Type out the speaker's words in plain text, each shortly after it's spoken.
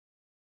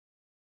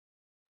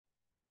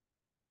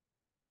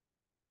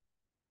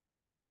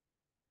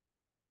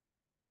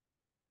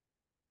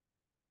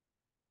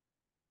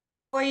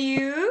are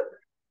you?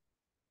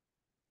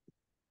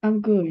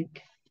 I'm good.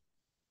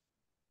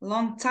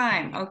 Long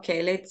time.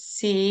 Okay, let's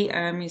see.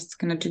 I'm just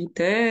gonna do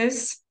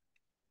this.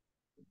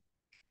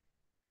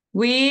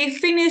 We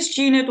finished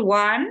unit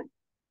 1.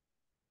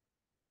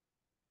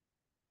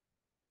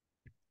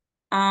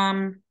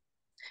 Um,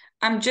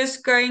 I'm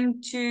just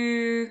going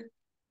to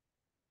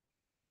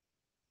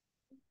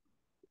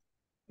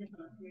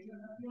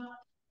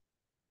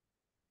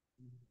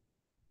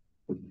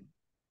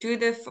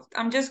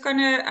I'm just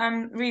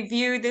gonna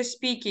review the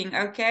speaking,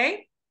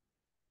 okay?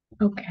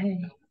 Okay.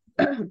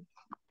 All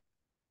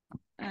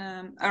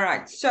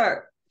right. So,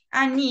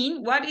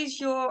 Anine, what is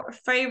your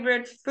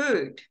favorite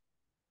food?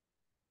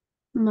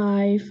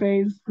 My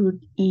favorite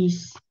food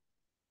is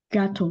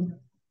gato.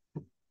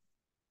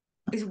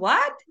 Is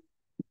what?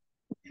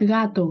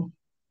 Gato.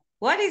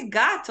 What is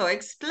gato?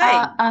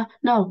 Explain.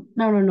 No,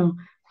 no, no, no.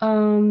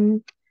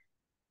 Um,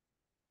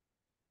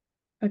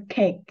 a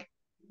cake.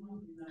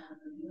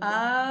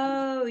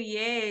 Oh,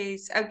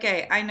 yes.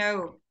 Okay, I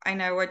know. I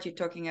know what you're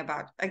talking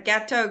about. A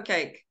gâteau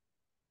cake.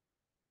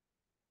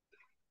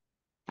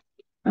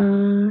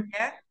 Uh,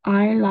 Yeah?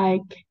 I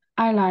like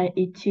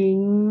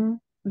eating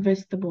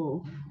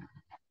vegetable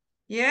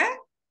Yeah?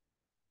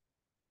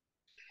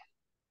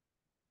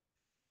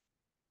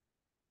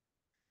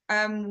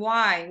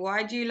 Why?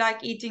 Why do you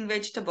like eating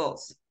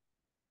vegetables?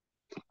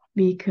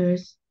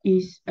 because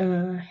it's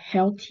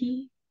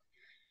healthy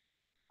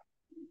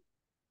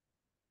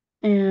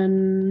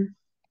and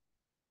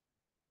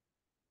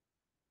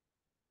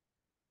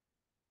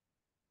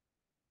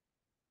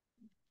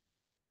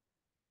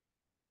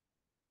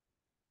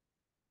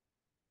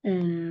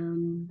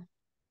and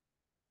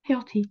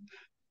healthy.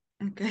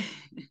 Okay.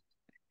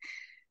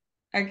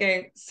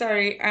 Okay,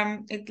 sorry.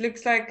 It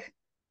looks like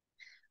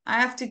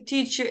I have to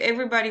teach you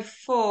everybody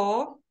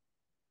 4.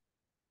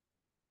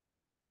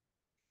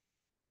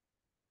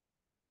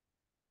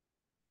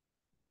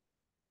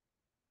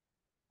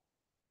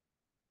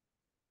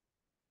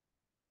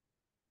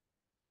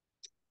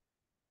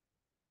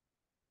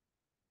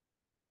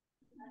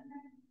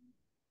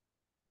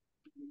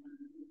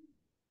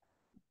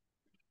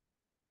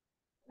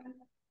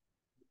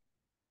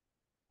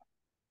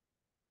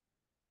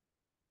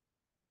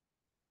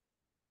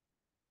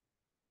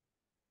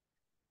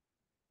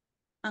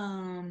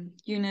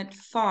 Unit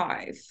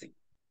 5.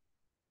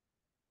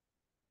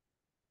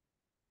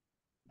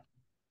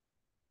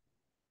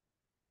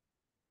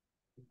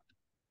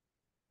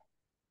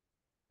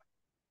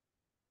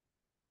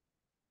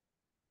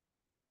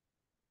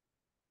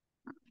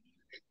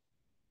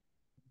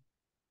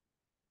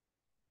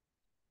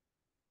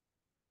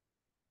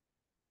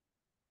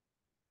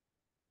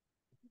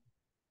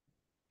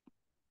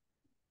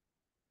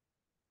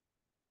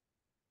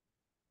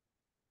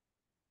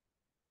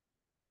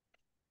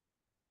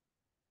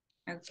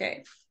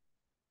 Okay.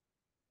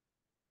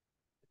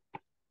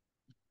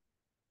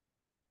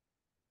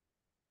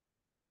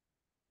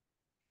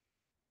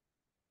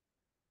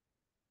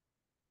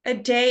 A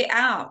day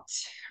out.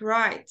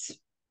 Right.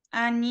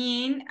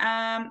 Anine,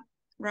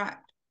 right.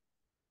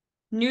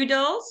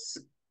 Noodles,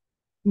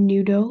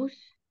 Noodles,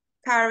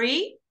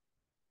 curry,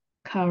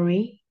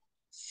 curry,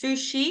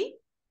 sushi,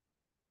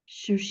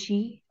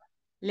 sushi,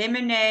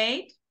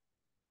 lemonade,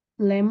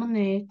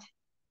 lemonade,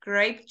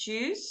 grape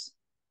juice,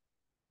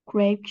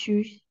 grape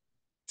juice,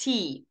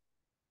 tea.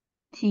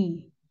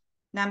 tea,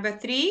 Number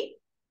 3.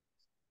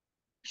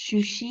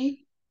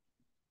 sushi,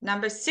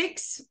 Number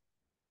 6.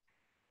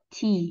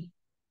 tea,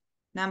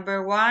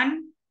 Number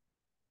 1.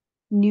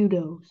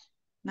 noodles,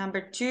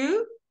 Number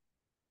 2.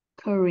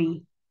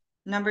 curry,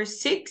 Number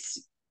 6.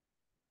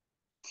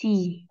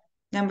 tea,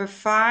 Number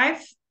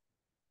 5.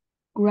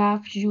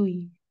 grape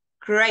juice,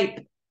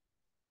 Grape.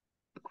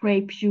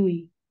 grape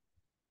juice.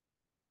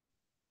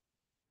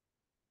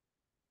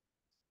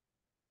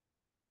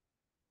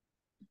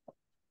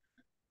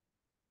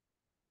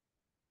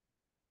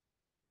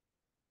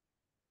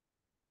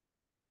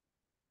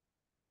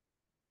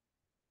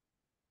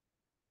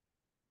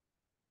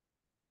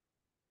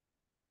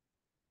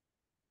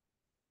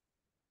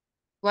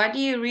 What do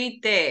you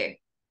read there?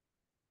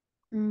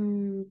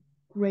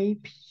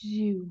 Grape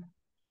juice,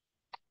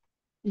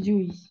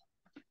 juice,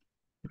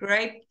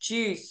 Grape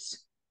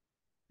juice.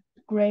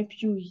 grape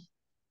juice,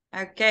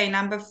 Okay,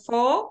 number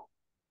 4.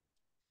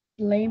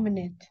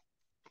 lemonade.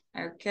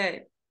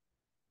 Okay.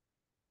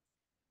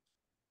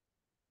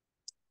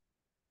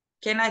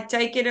 Can I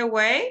take it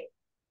away?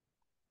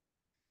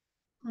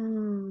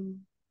 Mm,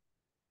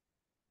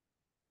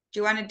 Do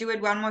you want to do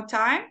it one more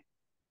time?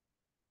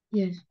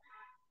 yes.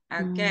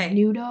 Okay.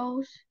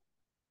 Noodles,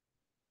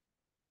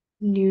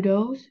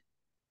 noodles,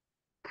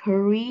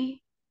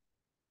 curry,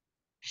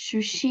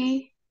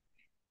 sushi,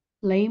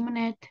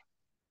 lemonade,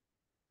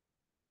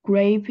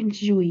 grape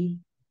juice,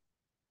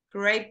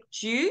 Grape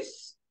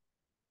juice.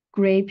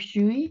 grape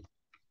juice,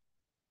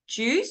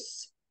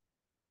 Juice.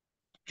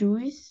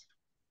 juice,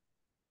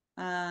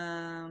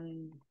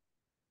 Um,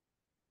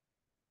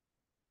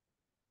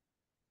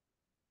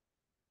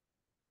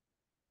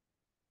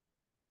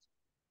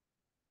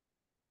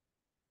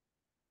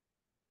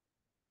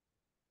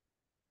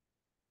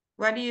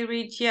 What do you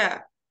read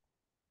here?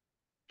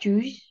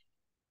 Juice.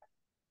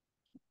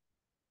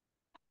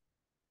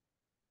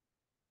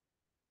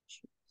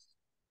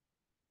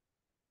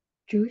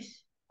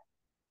 Juice.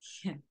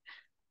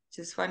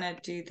 Just want to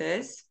do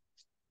this.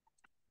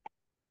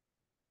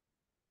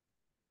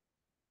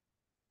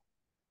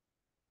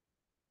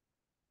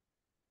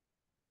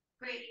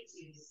 Grape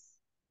juice.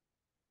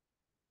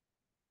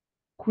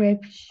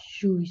 Grape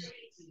juice.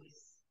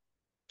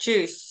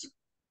 Juice.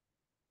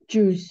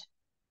 Juice.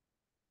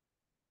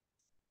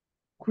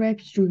 Grape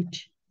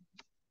juice.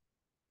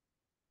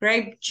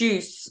 Grape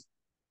juice.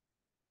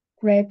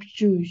 Grape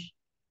juice.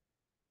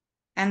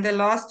 And the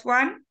last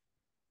one?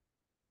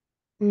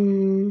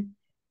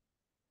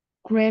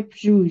 Grape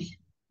juice.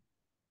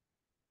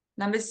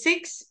 Number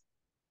 6?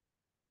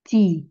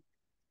 Tea.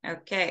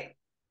 Okay.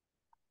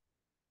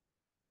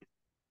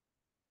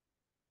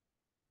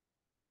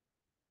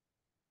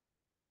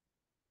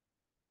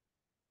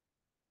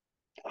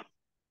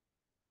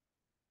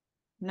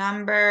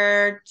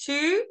 Number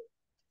 2?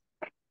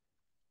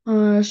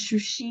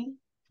 Sushi.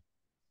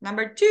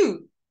 Number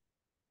 2?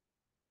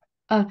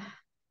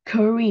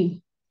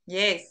 Curry.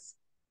 Yes.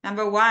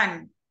 Number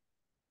 1?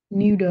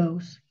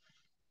 Noodles.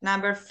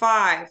 Number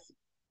 5?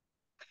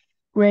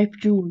 Grape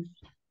juice.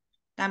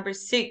 Number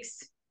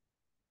 6?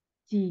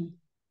 Tea.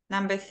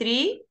 Number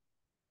 3?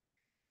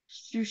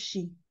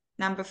 Sushi.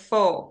 Number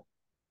 4?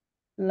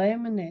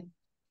 Lemonade.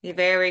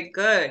 Very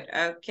good.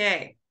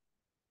 Okay.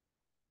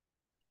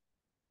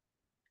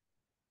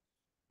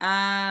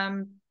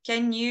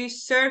 Can you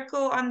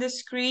circle on the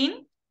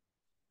screen?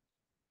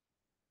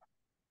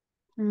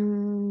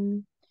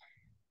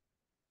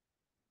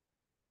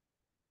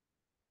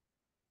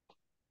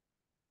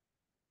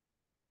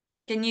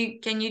 Can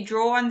you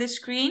draw on the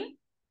screen?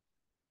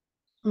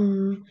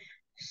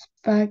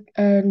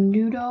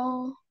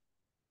 Noodle.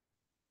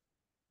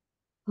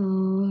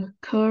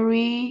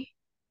 Curry.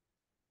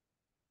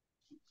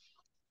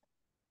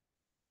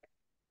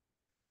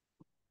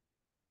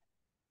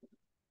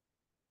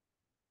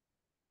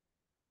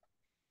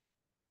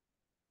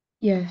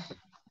 Yes.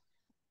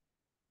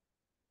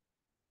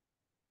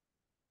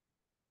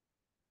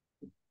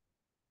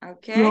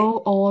 Okay.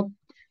 Draw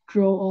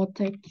or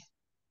text.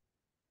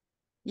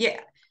 Yeah.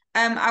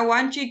 I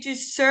want you to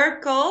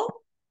circle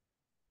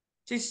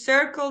the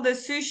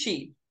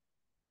sushi.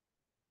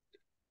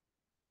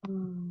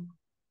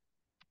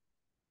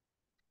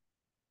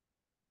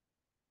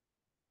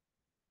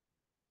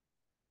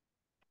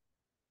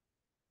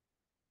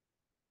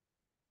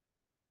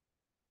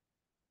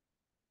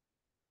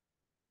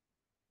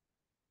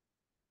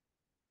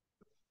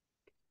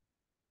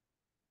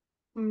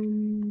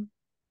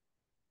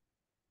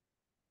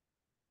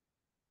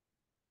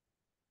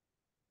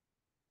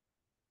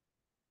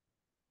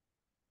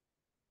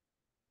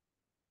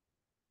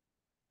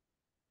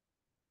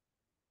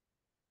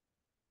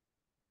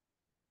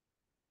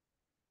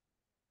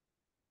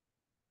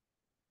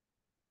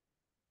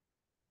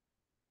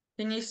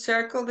 Can you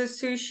circle the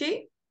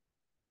sushi?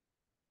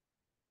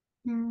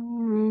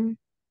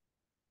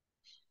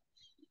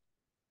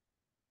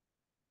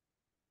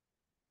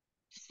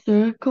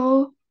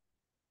 Circle.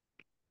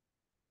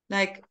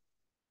 Like,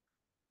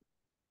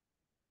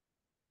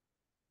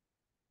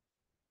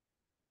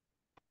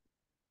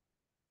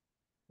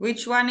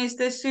 which one is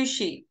the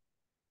sushi?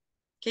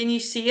 Can you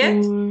see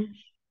it?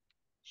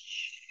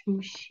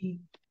 Sushi.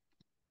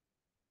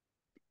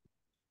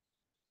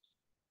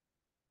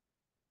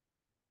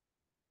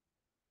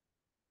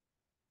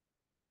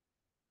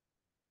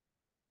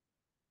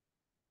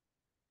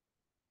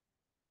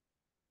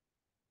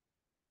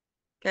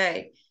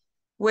 Okay.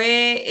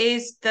 Where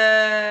is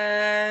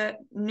the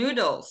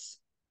noodles?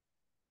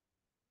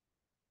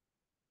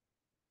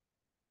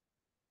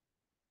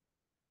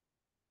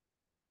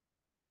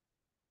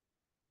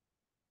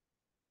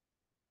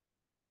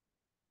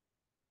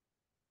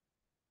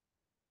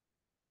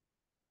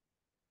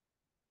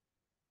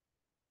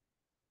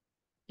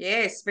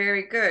 Yes,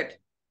 very good.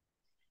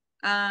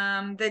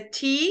 The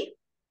tea?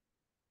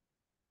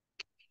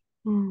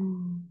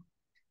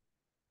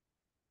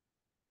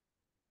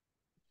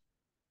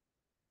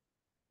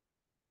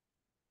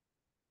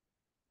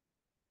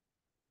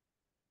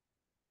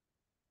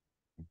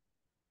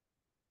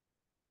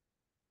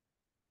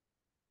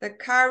 The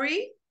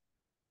curry?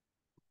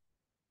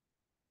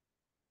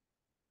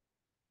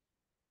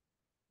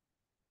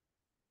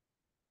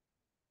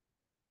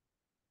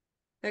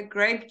 The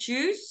grape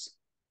juice?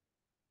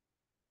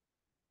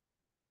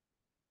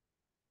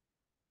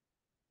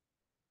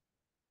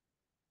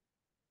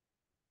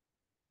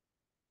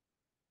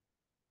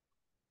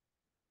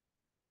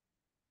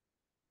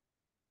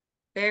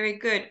 Very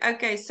good.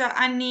 Okay, so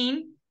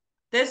Anine,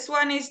 this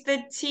one is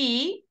the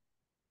tea.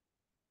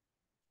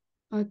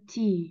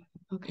 Tea.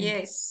 Okay.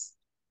 Yes.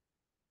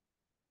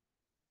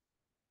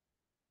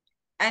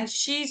 And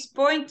she's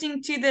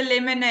pointing to the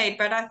lemonade,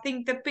 but I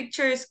think the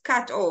picture is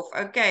cut off.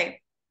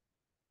 Okay.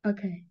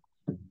 Okay.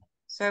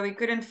 So we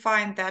couldn't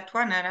find that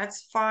one. No,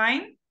 that's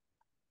fine.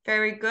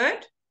 Very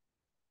good.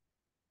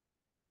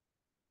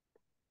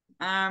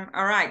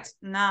 All right.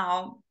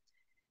 Now,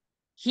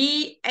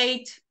 he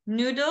ate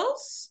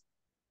noodles.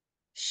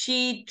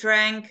 She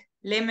drank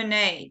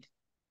lemonade.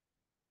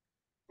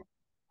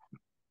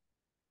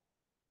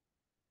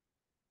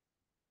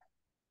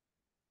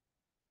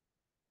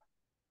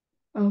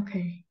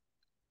 Okay.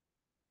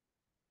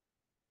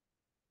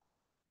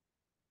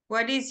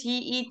 What is he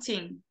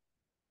eating?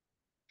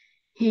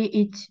 He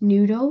eats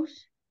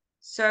noodles.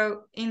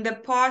 So in the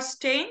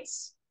past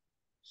tense,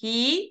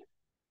 he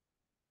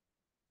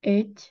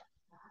Ate.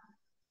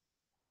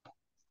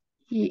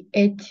 He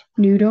ate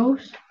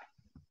noodles.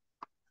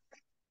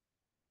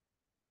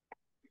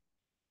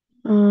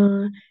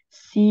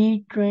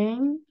 She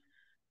drank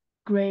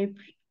grape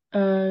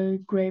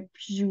grape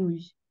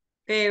juice.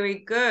 very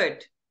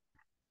good.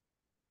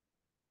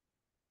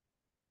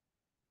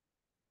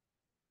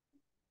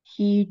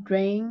 He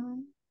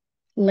drank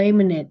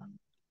lemonade.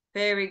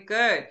 Very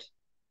good.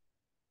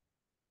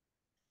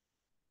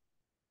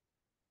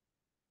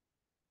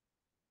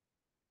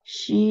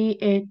 She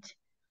ate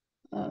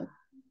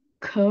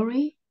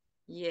curry.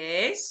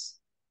 Yes.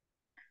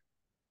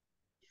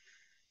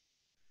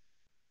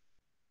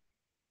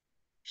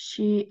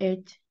 She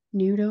ate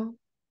noodle.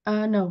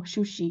 No,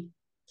 sushi.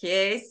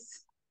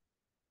 Yes.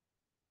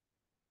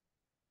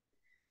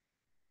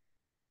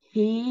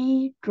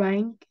 He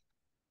drank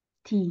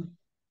tea.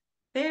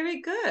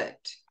 Very good.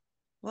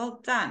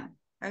 Well done.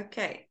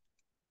 Okay.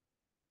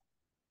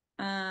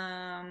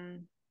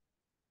 Um,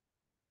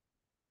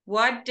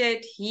 what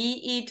did he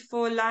eat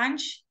for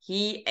lunch?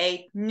 He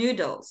ate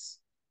noodles.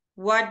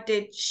 What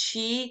did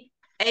she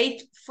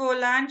eat for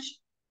lunch?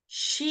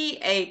 She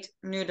ate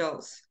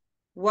noodles.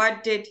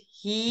 What did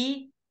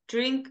he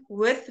drink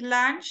with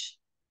lunch?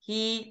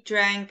 He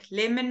drank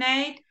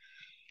lemonade.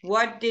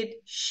 What did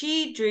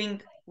she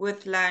drink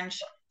with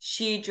lunch?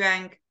 She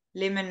drank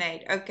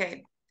lemonade.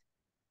 Okay.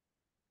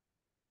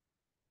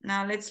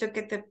 Now let's look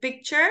at the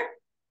picture.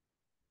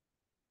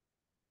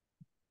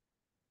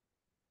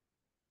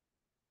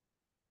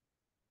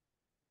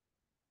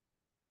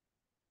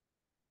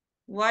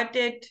 What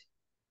did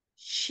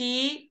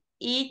she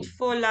eat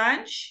for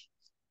lunch?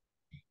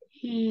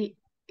 He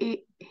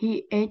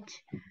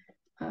ate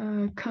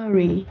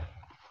curry.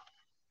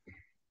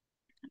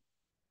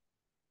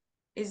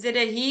 Is it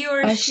a he or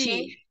a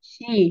she?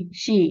 She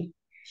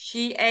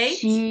She ate.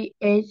 she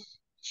ate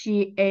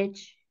she ate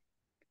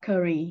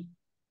curry.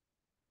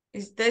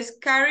 Is this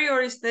curry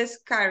or is this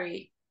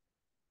curry?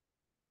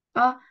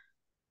 Ah,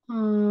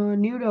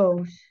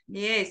 noodles.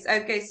 Yes.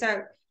 Okay.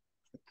 So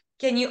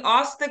can you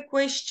ask the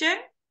question?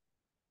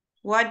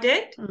 What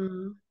did?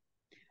 Uh,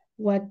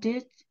 what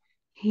did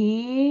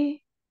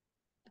he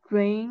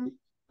drink?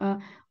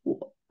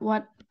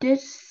 What did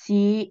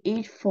she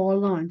eat for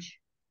lunch?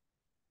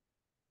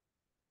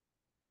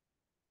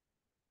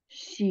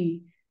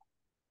 She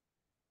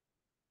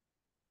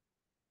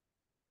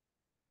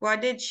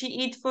What did she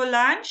eat for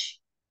lunch?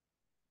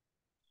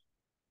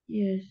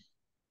 yes.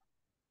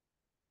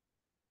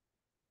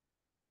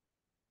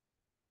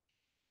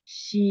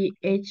 She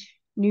ate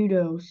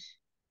noodles.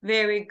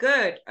 Very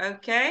good.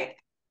 Okay.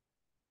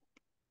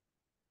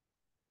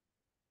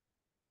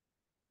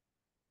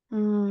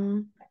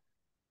 Um,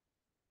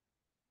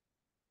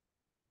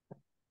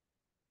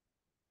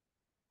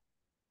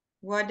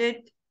 What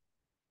did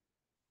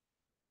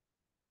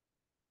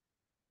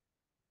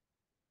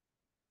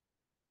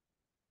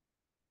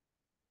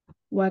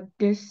what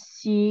did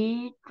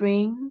she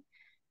drink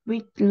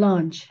with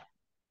lunch?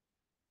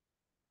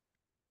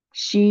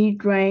 She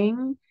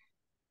drank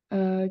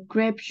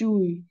grape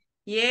juice.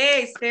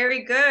 Yes,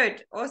 very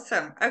good.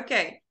 Awesome.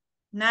 Okay.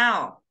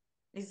 Now,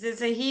 is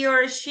this a he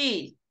or a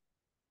she?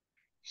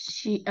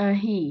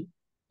 He.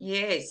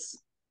 Yes.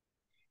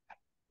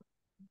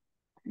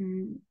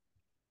 Mm,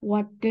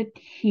 what did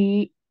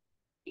he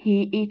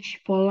eat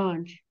for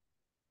lunch?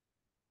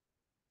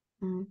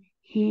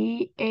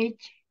 He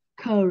ate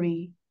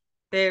curry.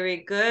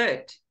 Very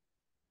good.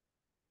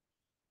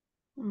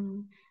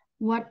 Mm,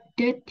 what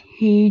did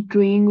he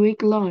drink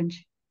with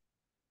lunch?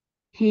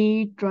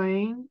 He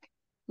drank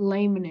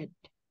lemonade.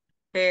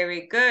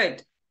 Very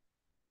good.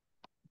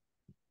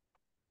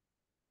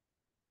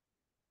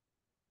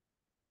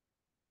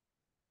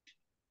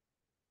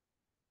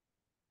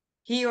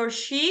 He or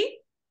she?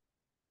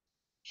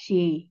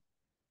 She.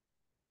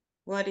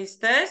 What is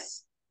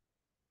this?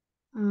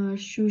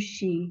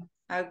 Sushi.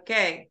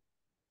 Okay.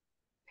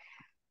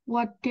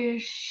 What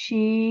did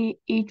she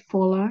eat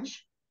for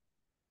lunch?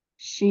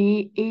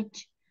 She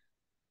ate.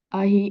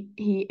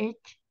 He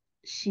ate.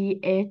 She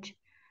ate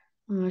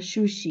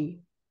sushi.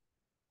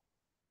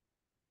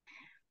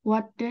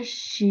 What does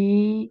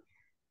she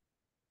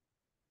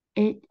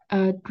eat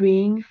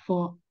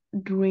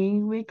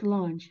drink with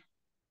lunch?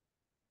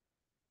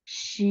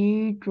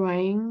 She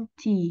drank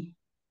tea.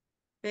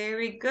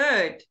 Very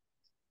good.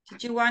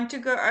 Did you want to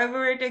go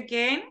over it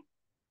again?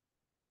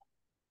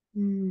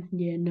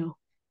 Yeah, no.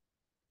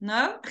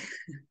 No?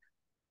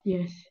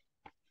 Yes.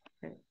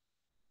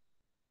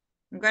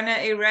 I'm gonna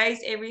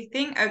erase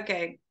everything.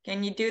 Okay.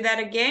 Can you do that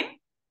again?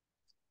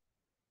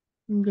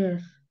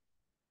 Yes.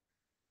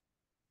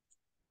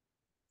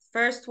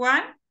 First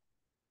one.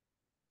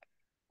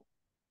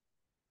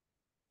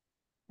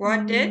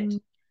 What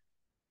did?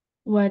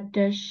 What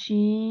does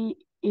she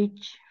eat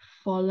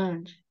for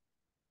lunch?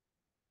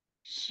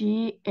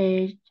 She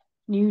ate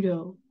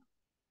noodle.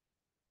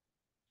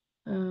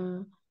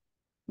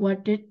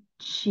 What did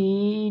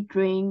she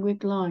drink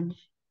with lunch?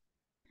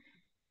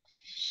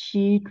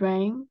 She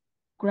drank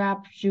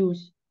grape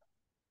juice.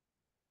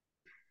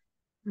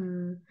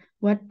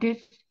 What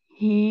did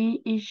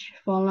he eat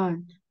for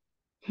lunch?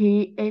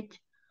 He ate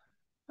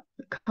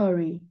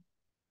curry.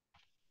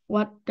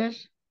 What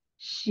does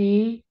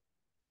she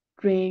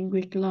drink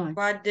with lunch?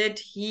 What did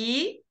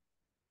he?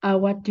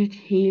 What did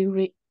he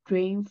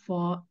drink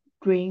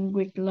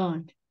with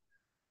lunch?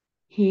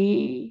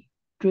 He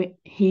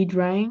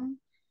drank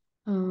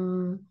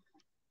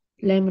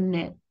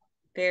lemonade.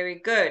 Very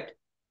good.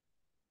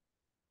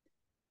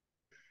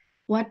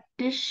 What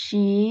did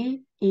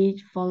she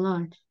eat for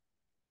lunch?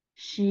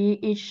 She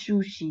ate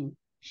sushi.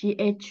 She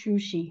ate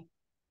sushi.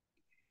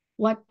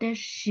 What did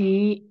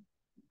she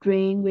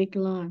drink with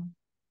lunch?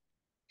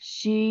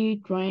 She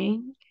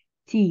drank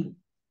tea.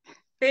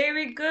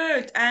 Very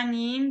good,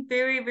 Anine.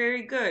 Very,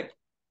 very good.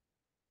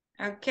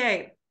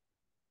 Okay.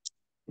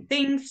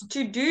 Things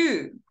to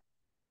do.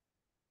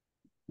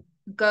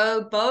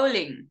 Go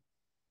bowling.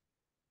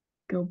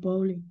 Go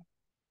bowling.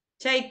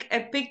 Take a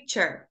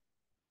picture.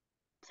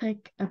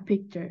 Take a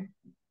picture.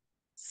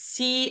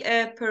 See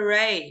a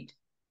parade.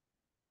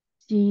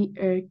 See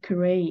a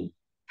parade.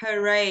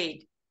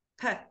 Parade.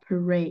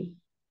 Parade.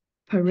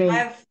 Parade.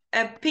 Have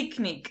a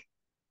picnic.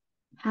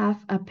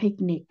 Have a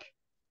picnic.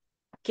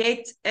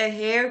 Get a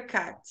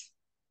haircut.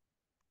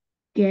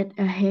 Get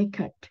a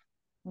haircut.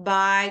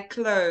 Buy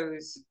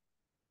clothes.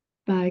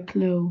 Buy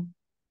clothes.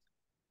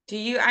 Do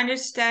you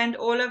understand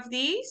all of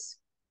these?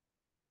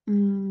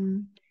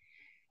 Go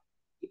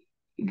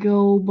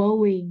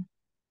bowling.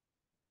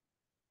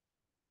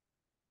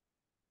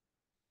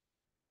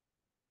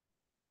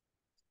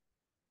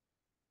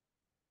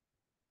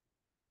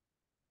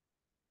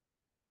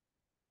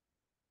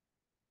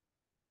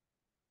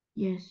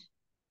 Yes.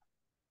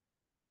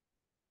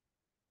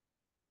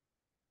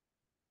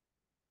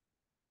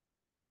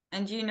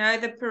 And you know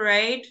the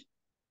parade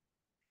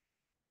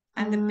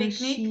and the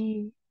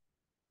picnic?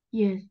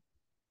 Yes.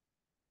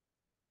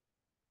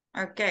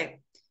 Okay.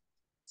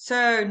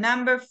 So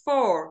number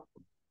 4.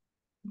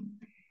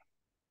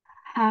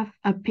 Have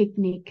a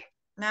picnic.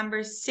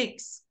 Number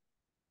 6.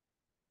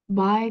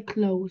 Buy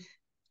clothes.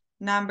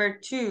 Number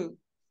 2.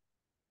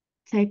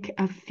 Take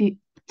a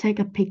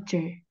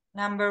picture.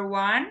 Number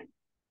 1.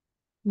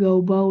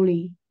 Go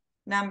bowling.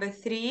 Number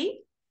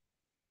 3.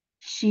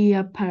 See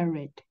a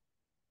parrot.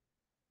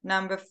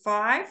 Number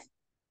 5.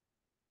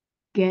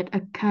 Get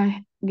a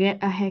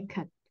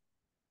haircut.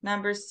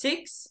 Number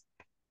 6.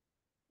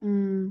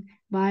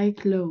 Buy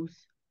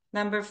clothes.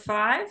 Number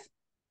 5.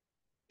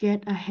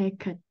 Get a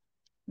haircut.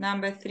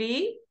 Number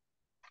 3.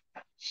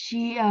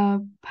 See a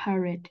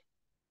parrot.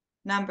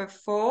 Number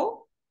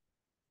 4.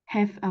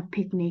 Have a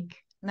picnic.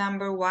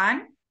 Number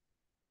 1.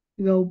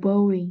 Go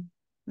bowling.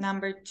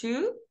 Number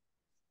 2.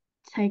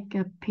 Take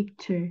a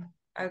picture.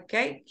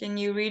 Okay. Can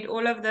you read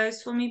all of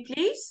those for me,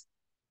 please?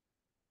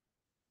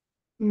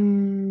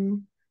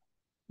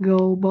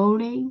 Go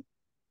bowling.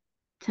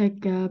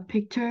 Take a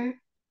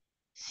picture.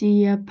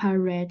 See a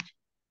parrot.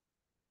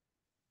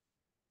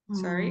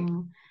 Sorry.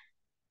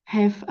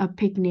 Have a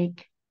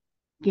picnic.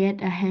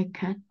 Get a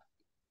haircut.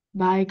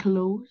 Buy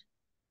clothes.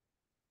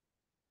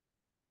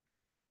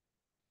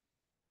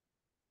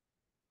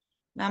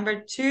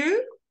 Number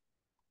 2.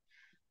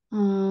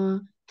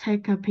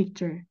 Take a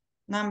picture.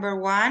 Number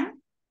 1.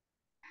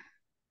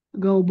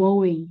 Go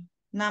bowling.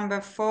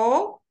 Number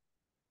 4.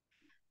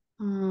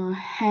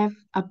 Have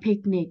a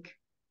picnic.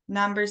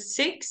 Number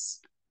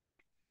 6.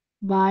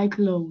 Buy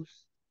clothes.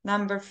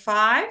 Number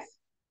 5.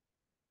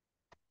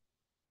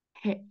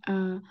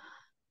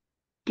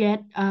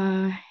 Get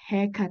a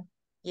haircut.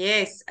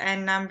 Yes.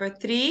 And number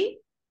 3.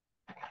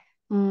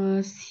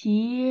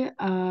 See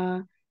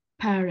a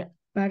parrot.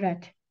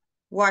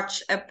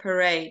 Watch a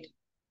parade.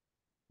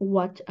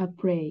 Watch a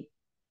parade.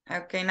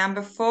 Okay.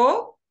 Number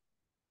 4.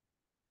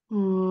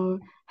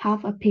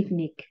 Have a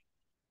picnic.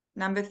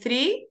 Number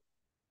 3.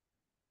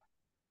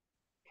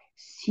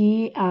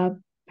 See a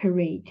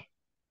parade.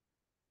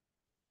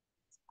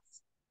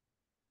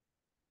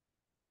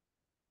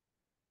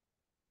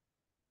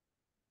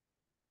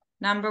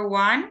 Number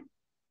 1.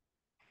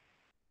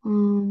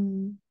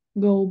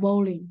 Go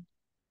bowling.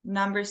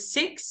 Number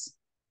 6.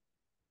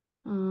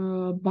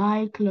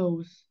 Buy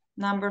clothes.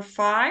 Number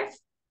 5.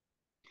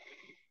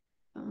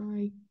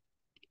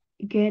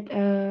 Get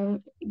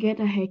a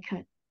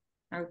haircut.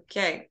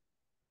 Okay.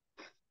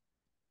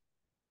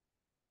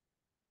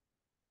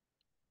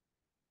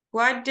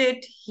 What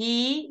did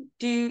he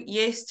do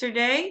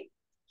yesterday?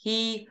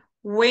 He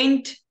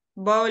went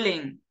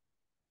bowling.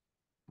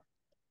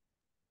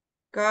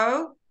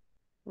 Go,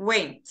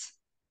 went.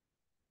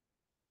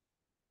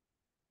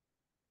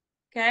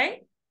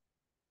 Okay.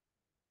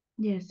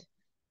 Yes.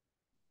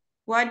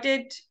 What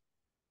did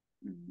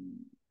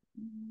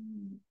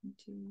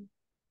do?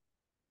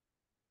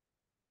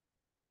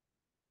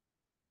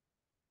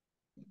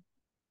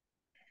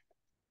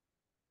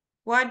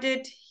 What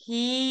did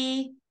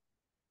he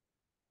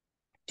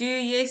do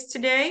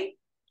yesterday?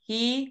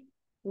 He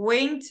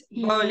went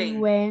He bowling.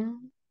 went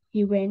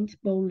he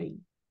went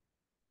bowling.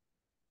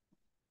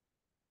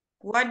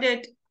 What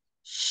did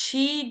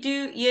she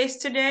do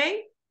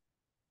yesterday?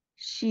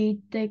 She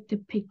take the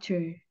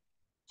picture.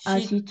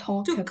 She She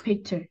took a took.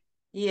 picture.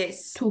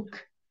 Yes,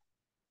 Took.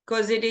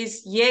 because it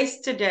is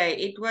yesterday.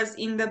 It was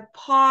in the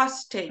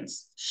past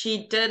tense.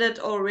 She did it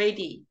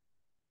already.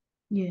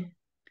 Yeah.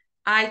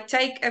 I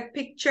take a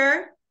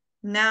picture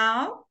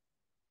now.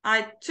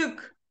 I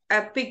took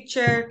a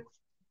picture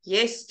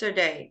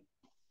yesterday.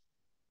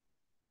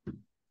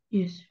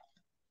 Yes.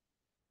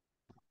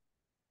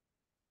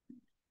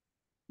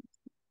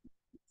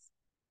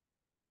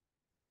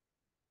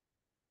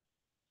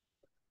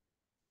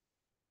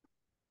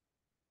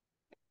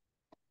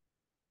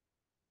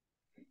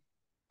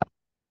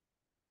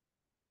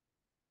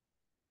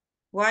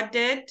 What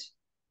did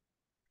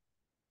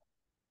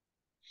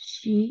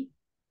She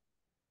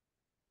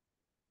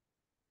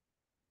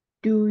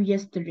do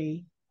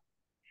yesterday.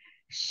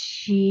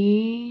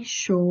 She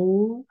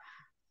show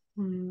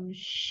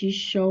she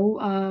show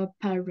a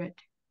parrot.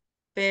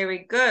 very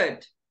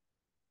good?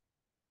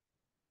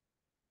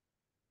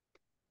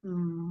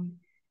 Um,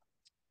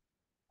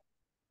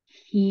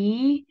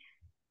 he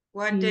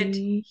What did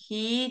he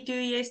he do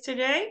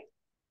yesterday?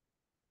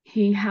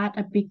 he had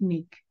a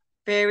picnic.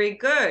 Very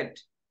good.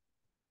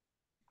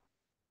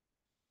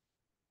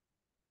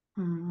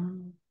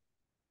 Um,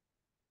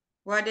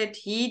 What did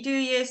he do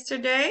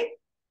yesterday?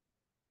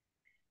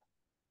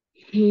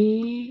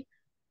 he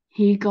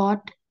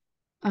got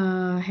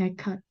a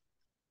haircut.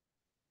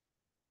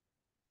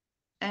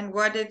 And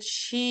what did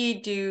she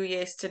do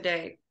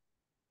yesterday?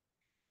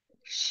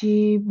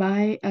 She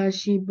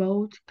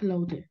bought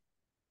clothes.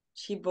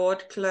 She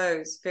bought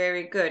clothes.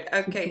 Very good. She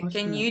Okay, bought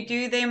can you clothes.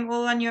 do them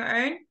all on your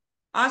own?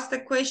 Ask the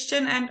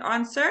question and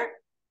answer.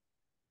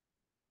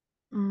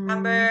 Um,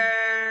 Number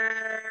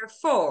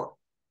 4.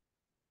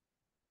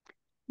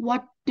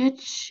 what did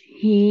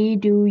he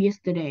do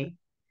yesterday?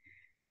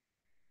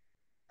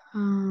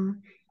 Uh,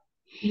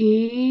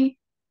 he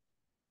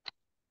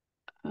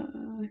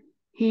uh,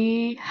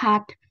 he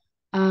had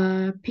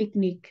a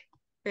picnic.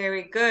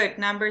 Very good.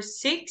 Number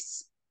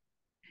 6.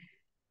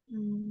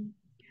 Mm,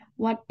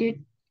 what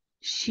did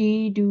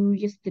she do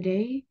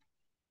yesterday?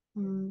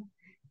 Mm,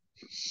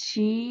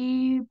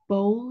 she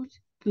bought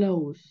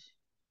clothes.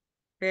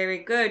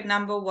 Very good.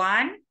 Number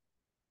 1.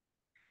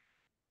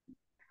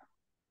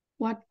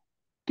 What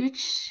did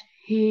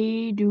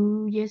he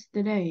do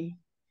yesterday?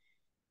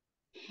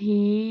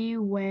 He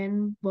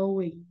went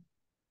bowling.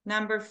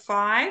 Number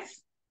 5.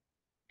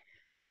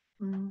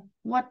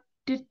 What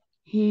did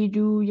he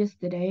do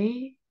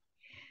yesterday?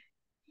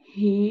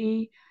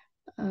 He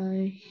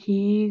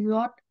he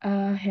got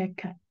a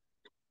haircut.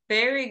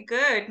 Very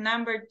good.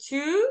 Number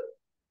 2.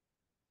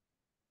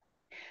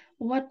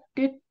 What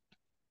did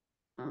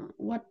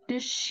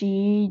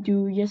she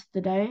do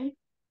yesterday?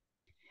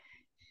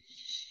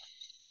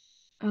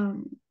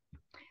 Um,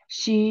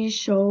 she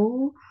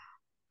showed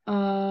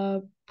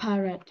a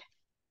parrot.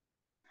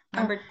 Uh,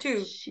 Number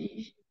 2.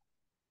 she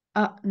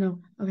no,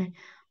 okay.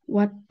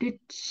 What did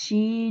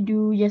she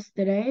do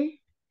yesterday?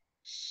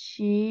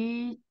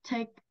 She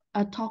took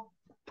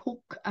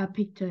a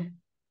picture.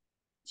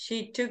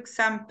 She took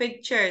some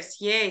pictures.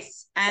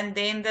 Yes. And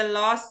then the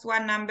last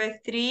one, number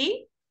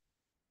 3.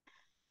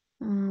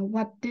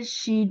 What did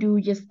she do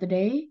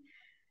yesterday?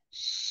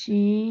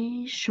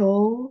 She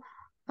showed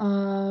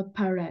a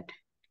parrot.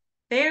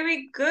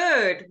 Very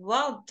good.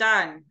 Well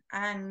done,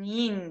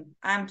 Anin.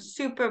 I'm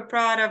super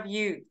proud of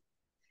you.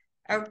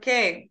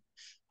 Okay.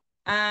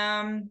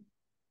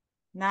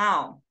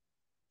 Now,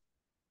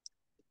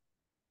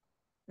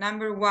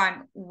 number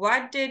 1.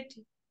 What did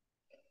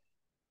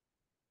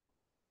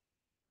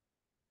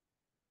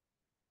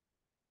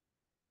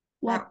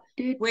What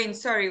did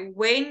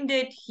when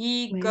did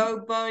he when? go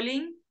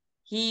bowling?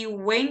 He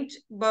went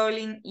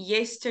bowling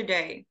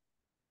yesterday.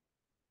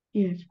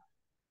 Yes,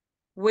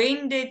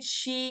 When did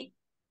she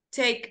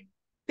take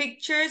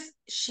pictures?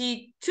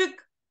 She took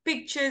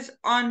pictures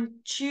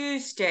on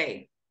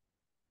Tuesday.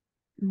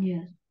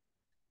 yes,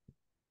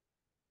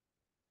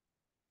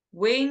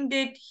 When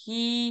did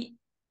he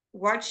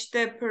watch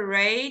the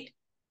parade?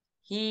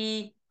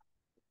 He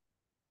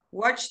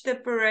watched the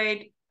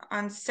parade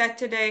on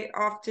Saturday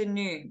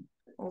afternoon.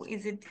 Or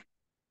is it?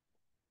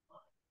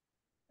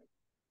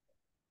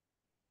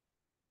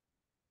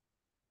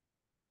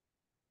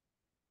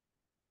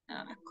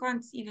 I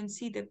can't even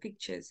see the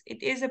pictures.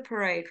 It is a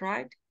parade,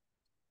 right?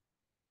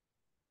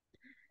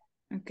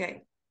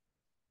 Okay.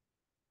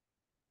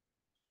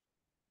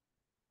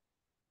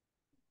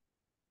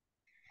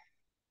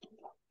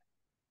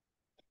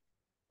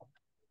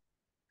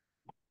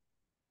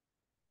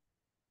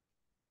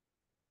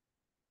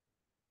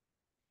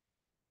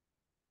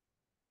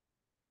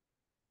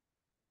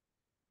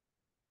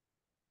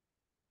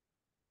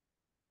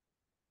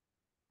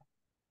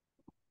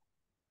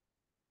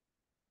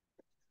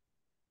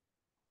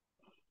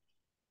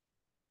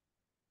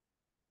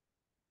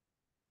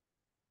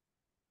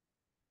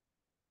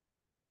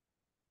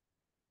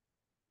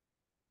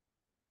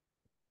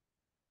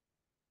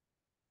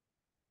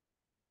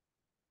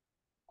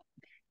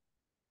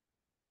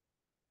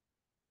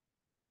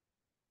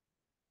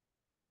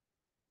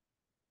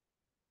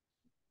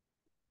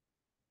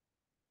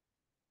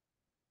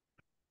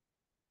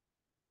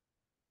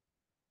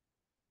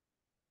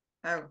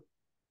 Oh,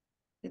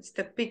 it's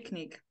the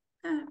picnic.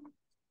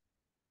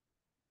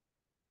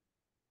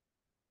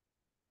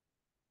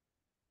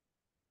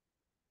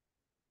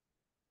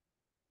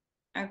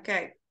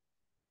 Okay.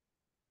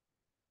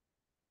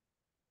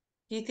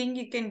 Do you think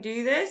you can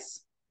do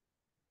this?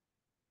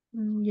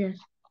 Yes.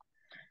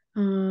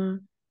 Uh,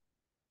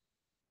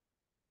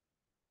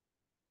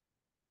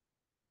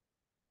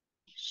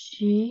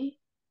 she.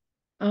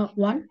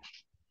 One.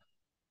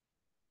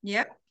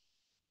 Yep.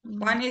 Mm,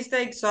 One is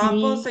the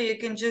example, so he. you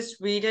can just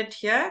read it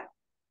here.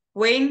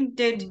 When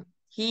did uh,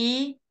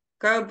 he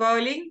go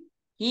bowling?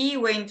 He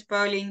went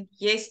bowling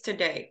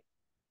yesterday.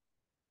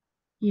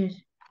 yes.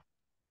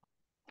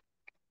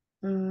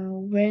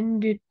 When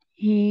did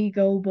he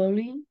go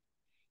bowling?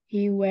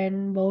 He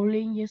went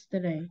bowling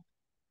yesterday.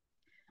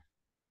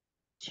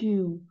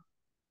 Two.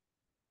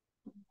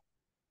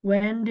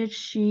 When did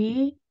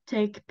she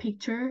take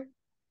picture?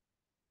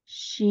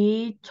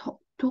 She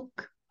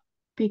took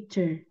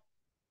picture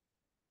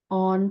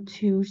on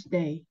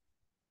Tuesday.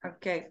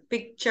 Okay,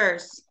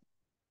 pictures.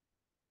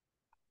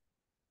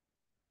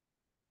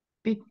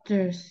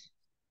 Pictures.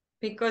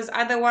 Because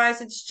otherwise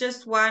it's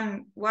just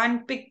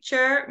one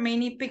picture,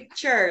 many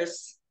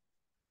pictures.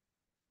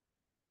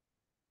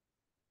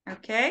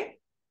 Okay?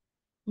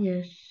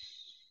 Yes.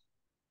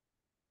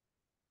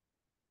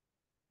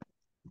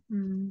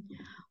 Mm.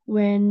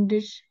 When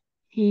did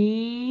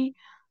he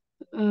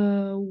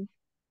uh,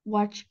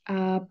 watch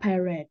a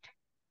parade?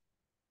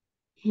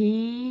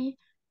 He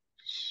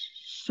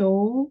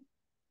saw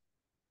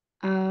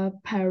a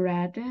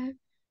parade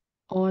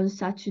on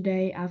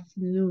Saturday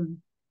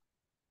afternoon.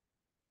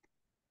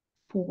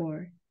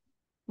 4.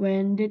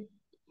 When did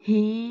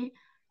he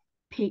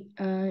pick?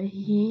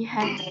 He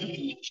have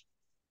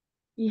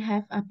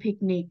a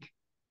picnic.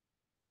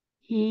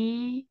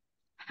 He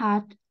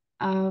had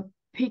a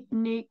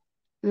picnic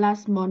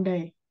last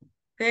Monday.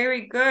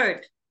 Very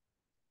good.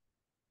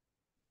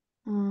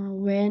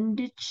 When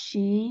did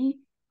she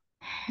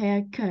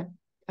haircut?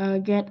 Get a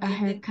When did,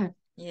 haircut.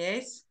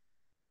 yes,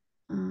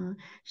 Uh,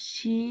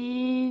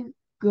 she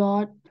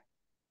got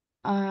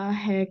a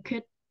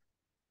haircut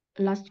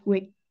last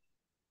week.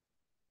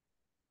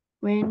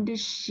 When did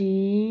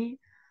she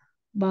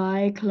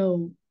buy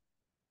clothes?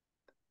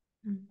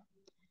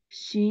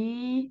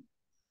 She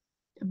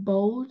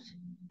bought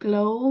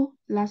clothes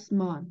last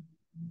month.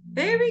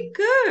 very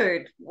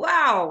good.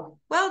 Wow,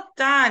 well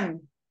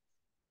done.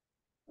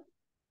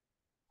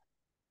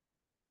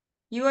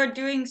 You are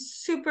doing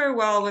super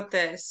well with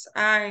this.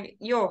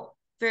 You're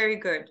very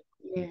good.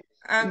 Yes,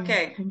 yes,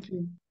 Okay. thank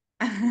you.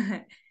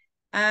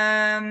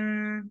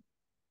 um,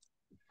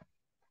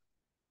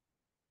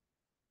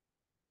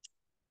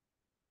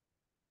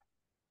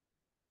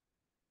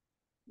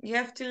 you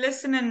have to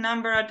listen a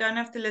number. I don't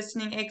have the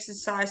listening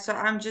exercise, so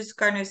I'm just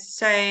gonna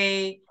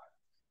say,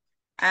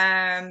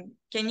 can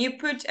you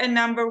put a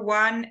number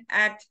 1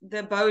 at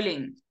the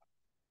bowling?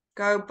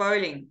 Go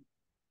bowling.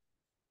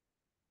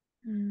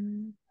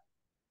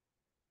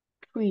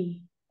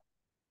 3,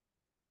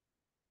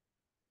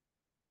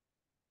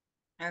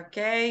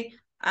 Okay.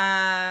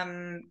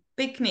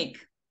 Picnic.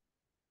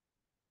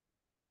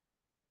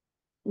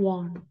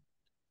 1,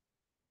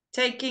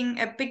 Taking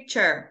a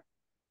picture.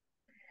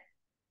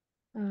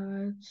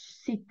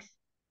 6,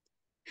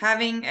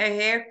 Having a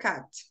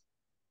haircut.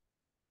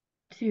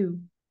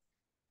 2,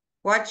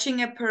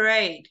 Watching a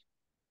parade.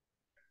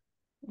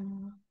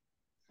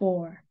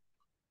 4,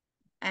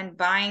 And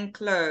buying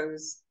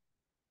clothes.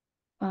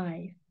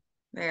 5.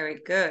 Very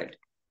good.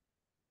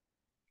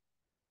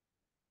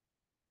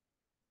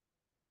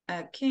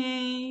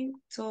 Okay,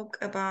 talk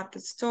about the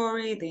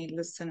story, then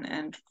listen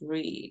and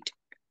read.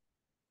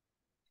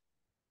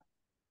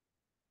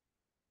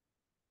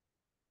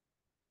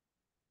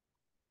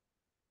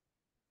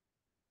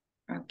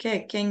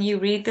 Okay, can you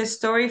read the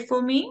story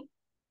for me?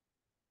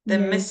 The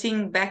Yes,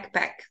 missing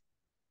backpack.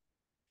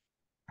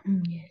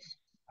 yes.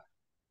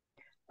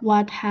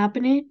 What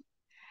happened?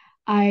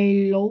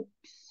 I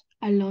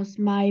lost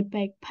my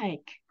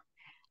backpack.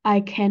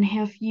 I can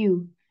help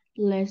you.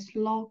 Let's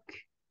look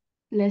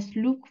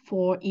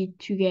for it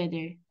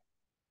together.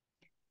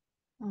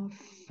 Uh,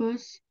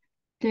 First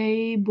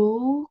they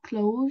bow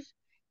clothes,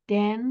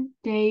 then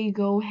they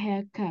go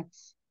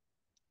haircuts.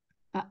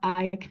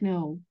 I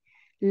know.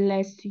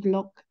 Let's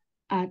look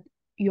at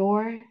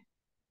your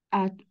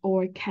at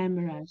our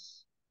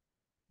cameras.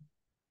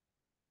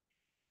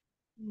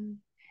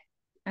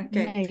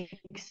 Okay.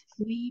 Next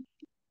week,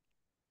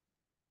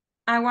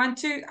 I want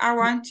to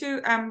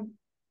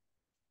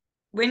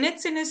when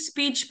it's in a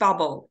speech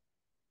bubble,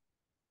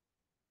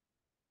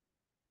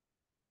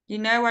 you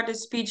know what a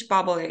speech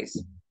bubble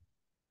is.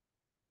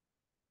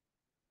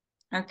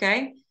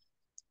 Okay.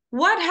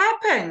 What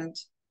happened?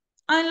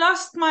 I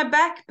lost my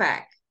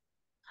backpack.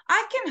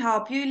 I can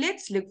help you.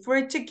 Let's look for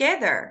it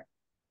together.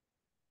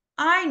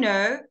 I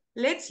know.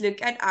 Let's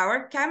look at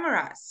our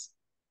cameras.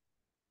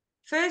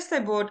 First they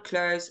bought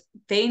clothes,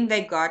 then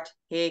they got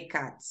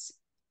haircuts.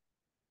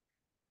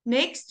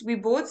 Next, we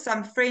bought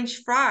some French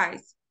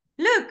fries.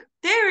 Look,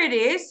 there it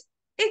is.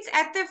 It's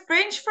at the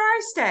French fry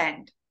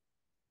stand.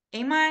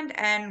 Emma and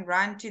Anne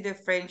run to the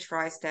French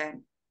fry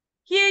stand.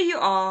 Here you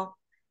are.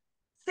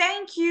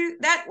 Thank you.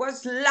 That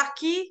was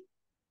lucky.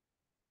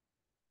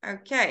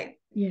 Okay.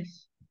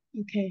 Yes.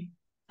 Okay.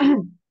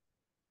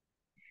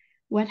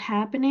 What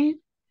happened?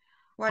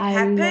 What I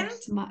happened?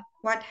 lost my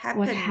What what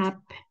happened?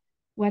 hap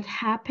what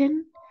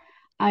happened?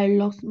 I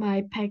lost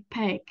my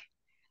backpack.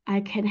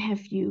 I can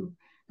have you.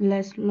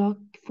 Let's look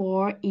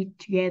for it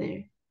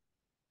together.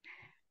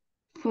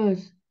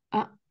 First,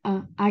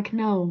 I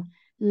know.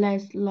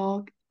 Let's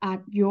look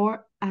at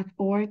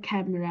our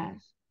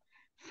cameras.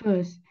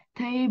 First,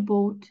 they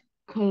bought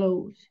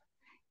clothes.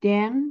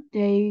 Then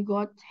they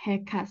got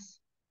haircuts.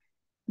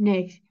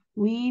 Next,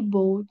 we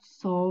bought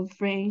some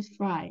French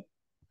fries.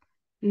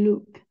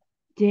 Look,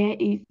 there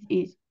it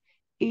is.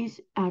 It's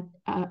at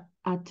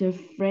the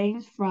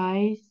French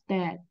fry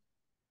stand.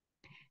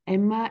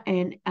 Emma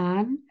and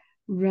Anne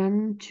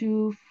ran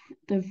to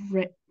the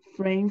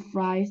French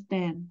fry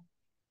stand.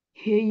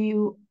 Here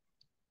you,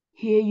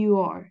 here you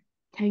are.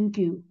 Thank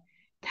you.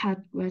 That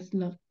was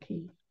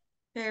lucky.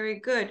 Very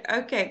good.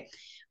 Okay.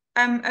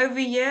 Over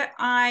here,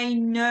 I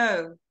know.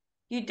 I know.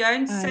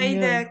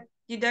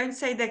 You don't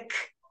say the k.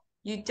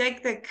 You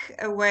take the k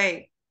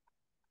away.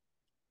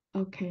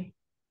 Okay.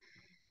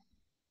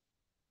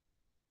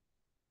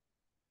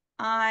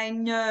 I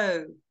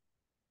know.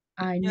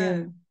 I No.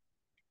 know.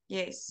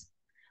 Yes.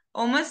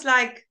 Almost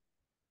like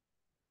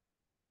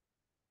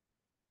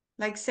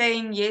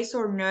saying yes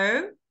or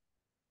no.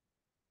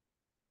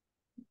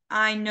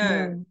 I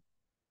know. No.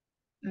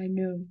 I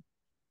know.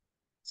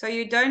 So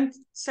you don't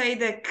say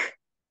the k.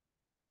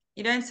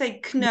 You don't say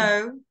Yes.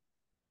 kno.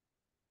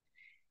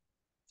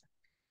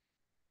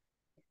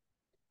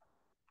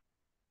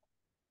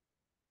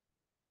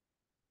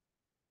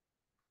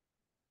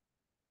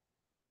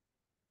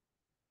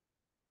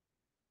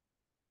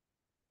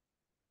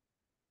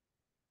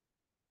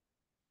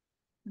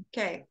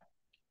 Okay.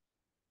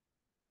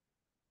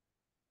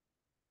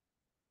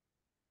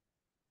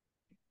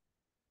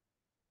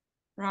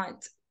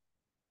 Right.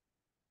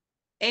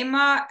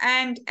 Emma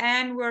and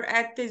Anne were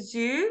at the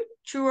zoo.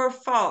 True or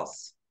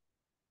false?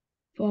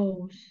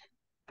 False.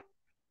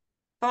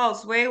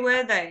 False. Where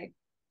were they?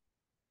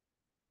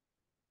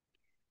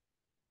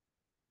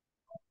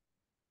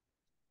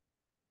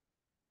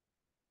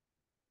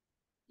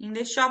 In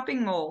the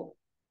shopping mall.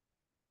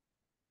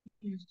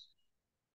 Yes.